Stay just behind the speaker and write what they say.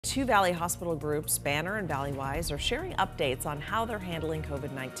Two Valley hospital groups, Banner and Valleywise, are sharing updates on how they're handling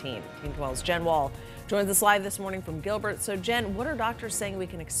COVID-19. Team 12's Jen Wahl joins us live this morning from Gilbert. So Jen, what are doctors saying we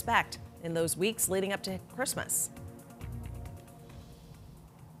can expect in those weeks leading up to Christmas?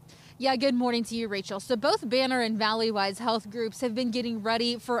 Yeah, good morning to you, Rachel. So both Banner and Valleywise health groups have been getting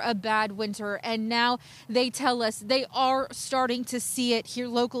ready for a bad winter, and now they tell us they are starting to see it here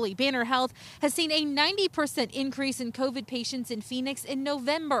locally. Banner Health has seen a 90% increase in COVID patients in Phoenix in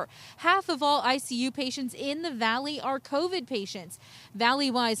November. Half of all ICU patients in the Valley are COVID patients.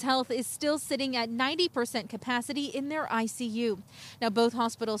 Valleywise Health is still sitting at 90% capacity in their ICU. Now, both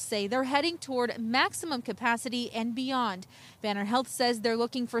hospitals say they're heading toward maximum capacity and beyond. Banner Health says they're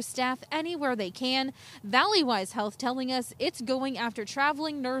looking for staff anywhere they can. Valleywise Health telling us it's going after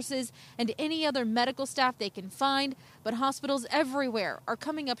traveling nurses and any other medical staff they can find, but hospitals everywhere are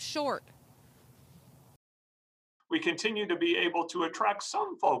coming up short. We continue to be able to attract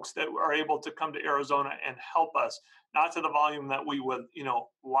some folks that are able to come to Arizona and help us, not to the volume that we would,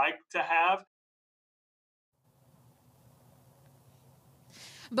 like to have.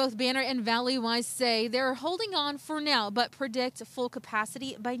 Both Banner and Valleywise say they're holding on for now, but predict full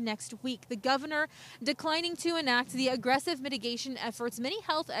capacity by next week. The governor declining to enact the aggressive mitigation efforts many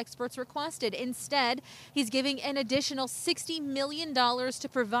health experts requested. Instead, he's giving an additional $60 million to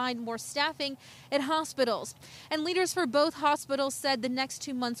provide more staffing at hospitals. And leaders for both hospitals said the next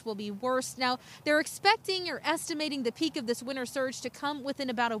 2 months will be worse. Now, they're expecting or estimating the peak of this winter surge to come within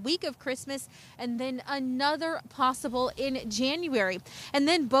about a week of Christmas, and then another possible in January. And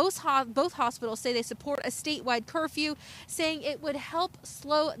then both hospitals say they support a statewide curfew, saying it would help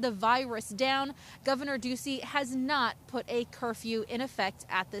slow the virus down. Governor Ducey has not put a curfew in effect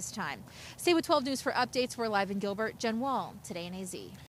at this time. Stay with 12 News for updates. We're live in Gilbert. Jen Wahl, Today in AZ.